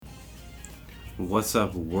What's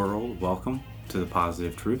up, world? Welcome to the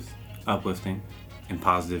Positive Truth, uplifting and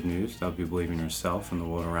positive news to help you believe in yourself and the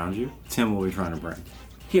world around you. Tim, what are we trying to bring?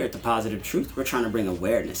 Here at the Positive Truth, we're trying to bring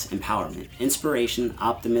awareness, empowerment, inspiration,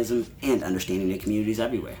 optimism, and understanding to communities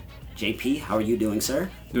everywhere. JP, how are you doing, sir?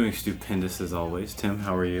 Doing stupendous as always. Tim,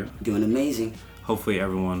 how are you? Doing amazing. Hopefully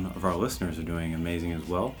every one of our listeners are doing amazing as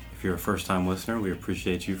well. If you're a first-time listener, we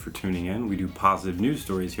appreciate you for tuning in. We do positive news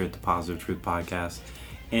stories here at the Positive Truth Podcast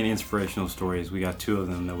and inspirational stories. We got two of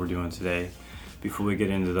them that we're doing today. Before we get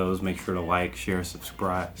into those, make sure to like, share,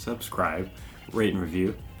 subscribe, rate, and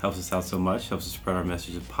review. Helps us out so much. Helps us spread our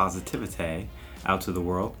message of positivity out to the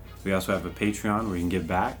world. We also have a Patreon where you can give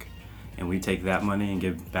back, and we take that money and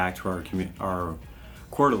give back to our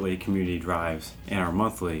quarterly community drives and our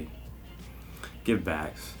monthly give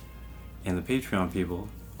backs. And the Patreon people,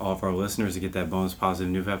 all of our listeners that get that bonus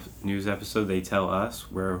positive news episode, they tell us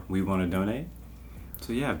where we want to donate.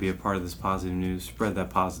 So yeah, be a part of this positive news, spread that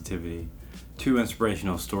positivity. Two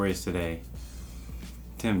inspirational stories today.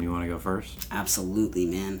 Tim, you want to go first? Absolutely,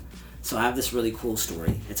 man. So I have this really cool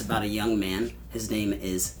story. It's about a young man. His name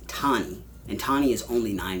is Tani, and Tani is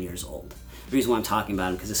only 9 years old. The reason why I'm talking about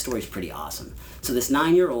him because the story is pretty awesome. So this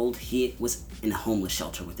 9-year-old, he was in a homeless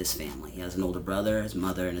shelter with his family. He has an older brother, his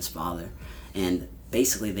mother, and his father, and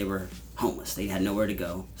basically they were homeless. They had nowhere to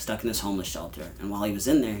go, stuck in this homeless shelter, and while he was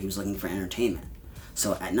in there, he was looking for entertainment.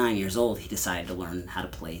 So at 9 years old, he decided to learn how to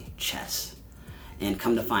play chess. And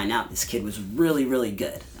come to find out, this kid was really, really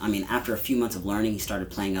good. I mean, after a few months of learning, he started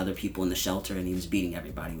playing other people in the shelter, and he was beating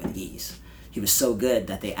everybody with ease. He was so good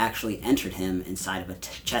that they actually entered him inside of a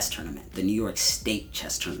chess tournament, the New York State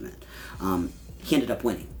chess tournament. He ended up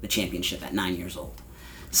winning the championship at 9 years old.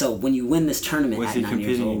 So when you win this tournament at 9 years old... Was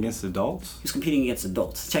he competing against adults? He was competing against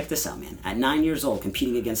adults. Check this out, man. At 9 years old,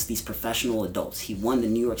 competing against these professional adults, he won the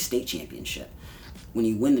New York State championship. When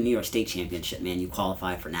you win the New York State championship, man, you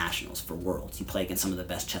qualify for nationals, for worlds. You play against some of the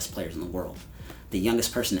best chess players in the world. The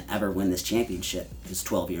youngest person to ever win this championship is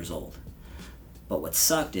 12 years old. But what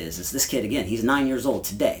sucked is this kid, again, he's 9 years old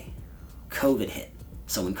today. COVID hit.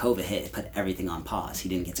 So when COVID hit, it put everything on pause. He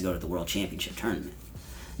didn't get to go to the World Championship tournament.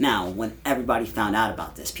 Now, when everybody found out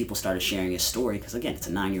about this, people started sharing his story, because again, it's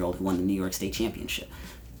a 9-year-old who won the New York State championship.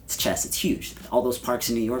 It's chess, it's huge. All those parks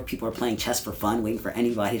in New York, people are playing chess for fun, waiting for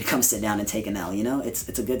anybody to come sit down and take an L, you know?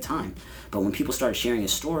 It's a good time. But when people started sharing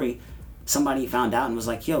his story, somebody found out and was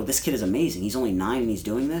like, yo, this kid is amazing. He's only 9 and he's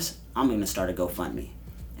doing this. I'm going to start a GoFundMe.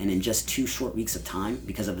 And in just 2 short weeks of time,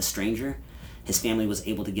 because of a stranger, his family was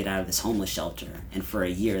able to get out of this homeless shelter. And for a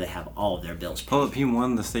year, they have all of their bills paid. Oh, he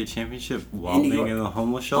won the state championship while being in the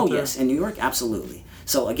homeless shelter? Oh, yes, in New York, absolutely.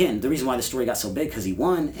 So again, the reason why the story got so big, because he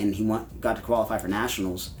won, and he got to qualify for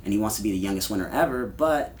nationals, and he wants to be the youngest winner ever,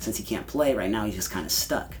 but since he can't play right now, he's just kind of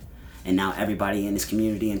stuck. And now everybody in his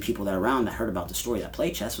community and people that are around that heard about the story that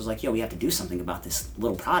play chess was like, yo, we have to do something about this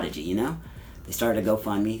little prodigy, you know? They started a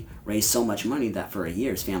GoFundMe, raised so much money that for a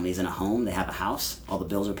year his family is in a home, they have a house, all the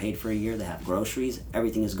bills are paid for a year, they have groceries,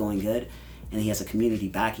 everything is going good, and he has a community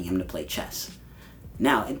backing him to play chess.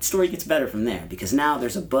 Now, the story gets better from there, because now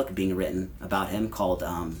there's a book being written about him called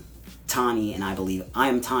I Am Tani and I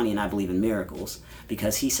Believe in Miracles,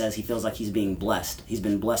 because he says he feels like he's being blessed. He's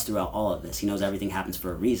been blessed throughout all of this. He knows everything happens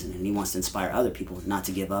for a reason, and he wants to inspire other people not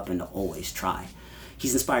to give up and to always try.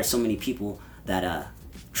 He's inspired so many people that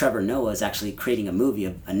Trevor Noah is actually creating a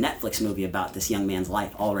Netflix movie about this young man's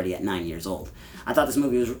life already at 9 years old. I thought I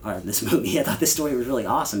thought this story was really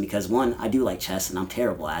awesome because, one, I do like chess and I'm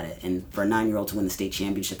terrible at it. And for a 9-year-old to win the state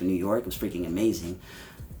championship in New York was freaking amazing.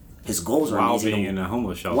 His goals are amazing. While being in a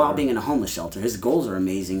homeless shelter. While being in a homeless shelter. His goals are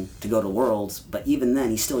amazing to go to Worlds, but even then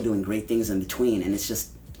he's still doing great things in between, and it's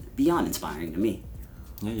just beyond inspiring to me.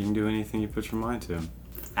 Yeah, you can do anything you put your mind to.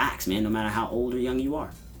 Facts, man, no matter how old or young you are.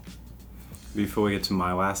 Before we get to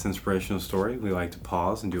my last inspirational story, we like to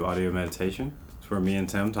pause and do audio meditation. It's where me and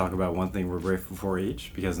Tim talk about one thing we're grateful for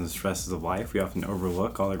each, because in the stresses of life, we often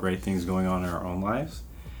overlook all the great things going on in our own lives.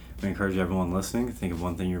 We encourage everyone listening to think of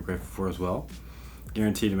one thing you're grateful for as well.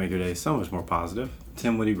 Guaranteed to make your day so much more positive.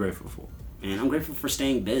 Tim, what are you grateful for? Man, I'm grateful for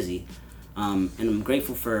staying busy. And I'm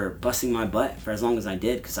grateful for busting my butt for as long as I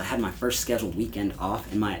did, because I had my first scheduled weekend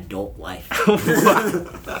off in my adult life.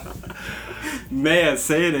 Man,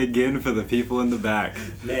 say it again for the people in the back.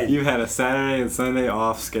 Man. You had a Saturday and Sunday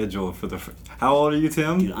off scheduled for How old are you,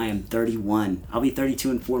 Tim? Dude, I am 31. I'll be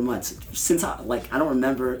 32 in 4 months. Since I don't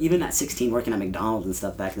remember, even at 16 working at McDonald's and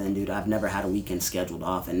stuff back then, dude, I've never had a weekend scheduled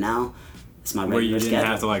off. And now it's my regular schedule. Where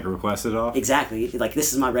you didn't have to request it off? Exactly.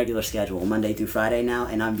 This is my regular schedule, Monday through Friday now,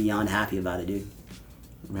 and I'm beyond happy about it, dude.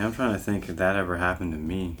 Man, I'm trying to think if that ever happened to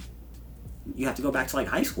me. You have to go back to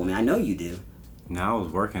high school, man. I know you do. Now I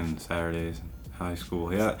was working Saturdays. high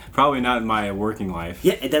school. Yeah, probably not in my working life.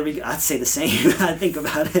 Yeah, there we go. I'd say the same. I think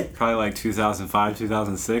about it. Probably like 2005,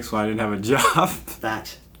 2006 when I didn't have a job.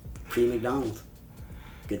 Fact. Pre-McDonald's.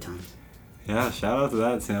 Good times. Yeah, shout out to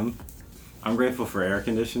that, Tim. I'm grateful for air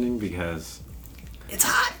conditioning because it's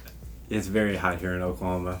hot. It's very hot here in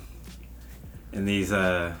Oklahoma. And these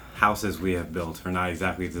houses we have built are not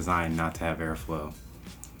exactly designed not to have airflow.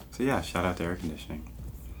 So yeah, shout out to air conditioning.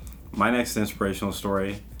 My next inspirational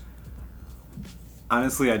story,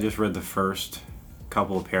 honestly, I just read the first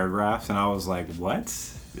couple of paragraphs and I was like, what?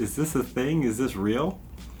 Is this a thing? Is this real?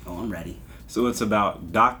 Oh, I'm ready. So it's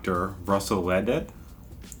about Dr. Russell Ledet.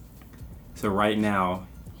 So right now,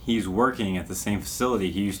 he's working at the same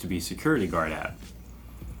facility he used to be security guard at.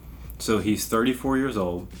 So he's 34 years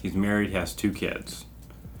old, he's married, has 2 kids.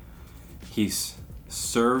 He's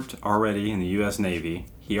served already in the U.S. Navy.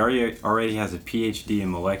 He already has a PhD in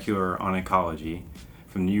molecular oncology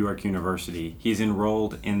from New York University. He's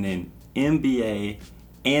enrolled in the MBA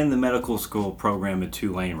and the medical school program at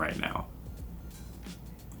Tulane right now.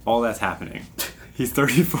 All that's happening. He's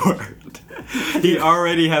 34. He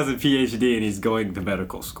already has a PhD and he's going to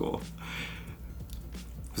medical school.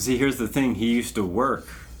 See, here's the thing. He used to work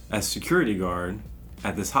as security guard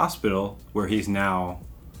at this hospital where he's now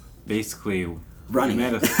basically running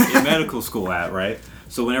in medical school at, right?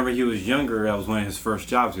 So whenever he was younger, that was one of his first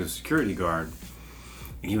jobs. He was a security guard.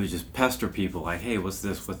 And he would just pester people like, hey, what's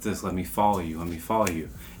this? What's this? Let me follow you. Let me follow you.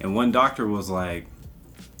 And one doctor was like,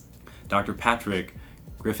 Dr. Patrick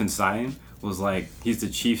Griffin-Stein was like, he's the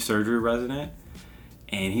chief surgery resident.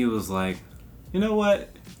 And he was like, you know what?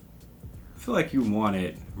 I feel like you want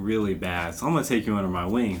it really bad. So I'm going to take you under my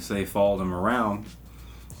wing. So they followed him around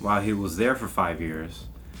while he was there for 5 years.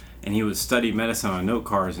 And he would study medicine on note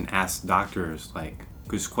cards and ask doctors like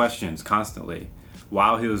good questions constantly.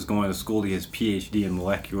 While he was going to school, he has PhD in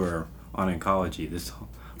molecular oncology. This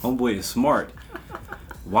homeboy is smart.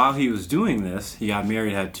 While he was doing this, he got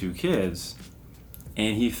married, had 2 kids,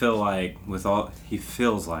 and he feels like with all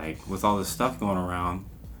this stuff going around,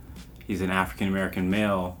 he's an African American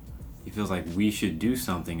male. He feels like we should do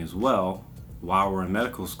something as well while we're in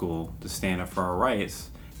medical school to stand up for our rights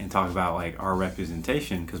and talk about like our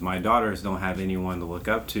representation, because my daughters don't have anyone to look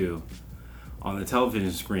up to on the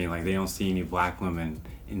television screen. Like they don't see any black women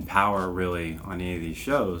in power really on any of these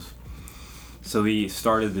shows. So he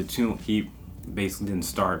started he basically didn't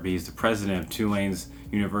start, but he's the president of Tulane's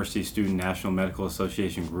University Student National Medical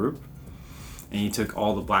Association group. And he took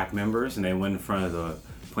all the black members and they went in front of the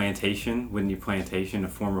Whitney Plantation, a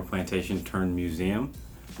former plantation turned museum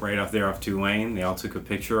right off there off Tulane. They all took a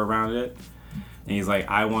picture around it. And he's like,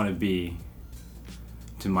 I want to be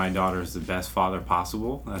to my daughters the best father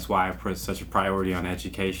possible. That's why I put such a priority on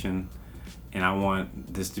education. And I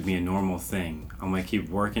want this to be a normal thing. I'm going to keep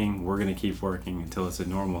working. We're going to keep working until it's a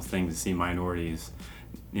normal thing to see minorities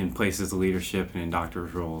in places of leadership and in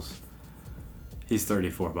doctor's roles. He's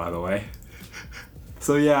 34, by the way.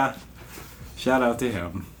 So yeah, shout out to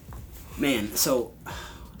him. Man, so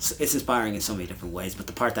it's inspiring in so many different ways, but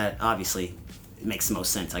the part that obviously it makes the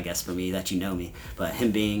most sense, I guess, for me, that you know me, but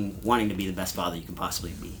him wanting to be the best father you can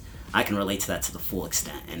possibly be, I can relate to that to the full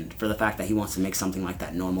extent. And for the fact that he wants to make something like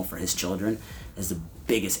that normal for his children is the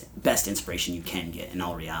best inspiration you can get in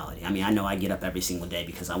all reality. I mean, I know I get up every single day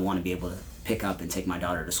because I want to be able to pick up and take my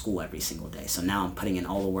daughter to school every single day. So now I'm putting in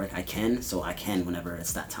all the work I can so I can whenever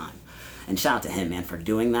it's that time. And shout out to him, man, for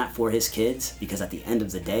doing that for his kids, because at the end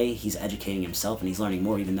of the day, he's educating himself and he's learning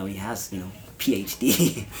more, even though he has,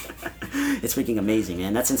 PhD. It's freaking amazing,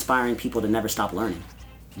 man. That's inspiring people to never stop learning.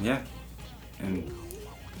 Yeah. And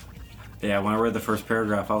yeah, when I read the first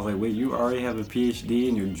paragraph, I was like, wait, you already have a PhD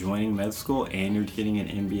and you're joining med school and you're getting an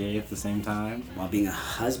MBA at the same time? While being a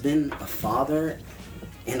husband, a father,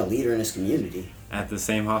 and a leader in his community. At the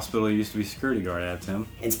same hospital you used to be security guard at, Tim.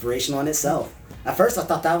 Inspirational in itself. At first, I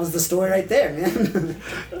thought that was the story right there, man.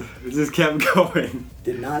 It just kept going.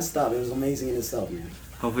 Did not stop. It was amazing in itself, man.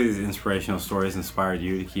 Hopefully these inspirational stories inspired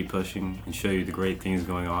you to keep pushing and show you the great things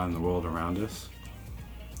going on in the world around us.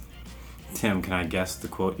 Tim, can I guess the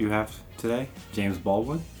quote you have today? James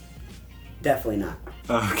Baldwin? Definitely not.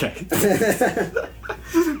 Oh, okay.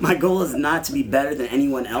 My goal is not to be better than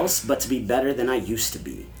anyone else, but to be better than I used to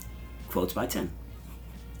be. Quotes by Tim.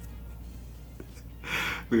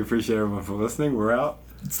 We appreciate everyone for listening. We're out.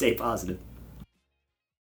 Stay positive.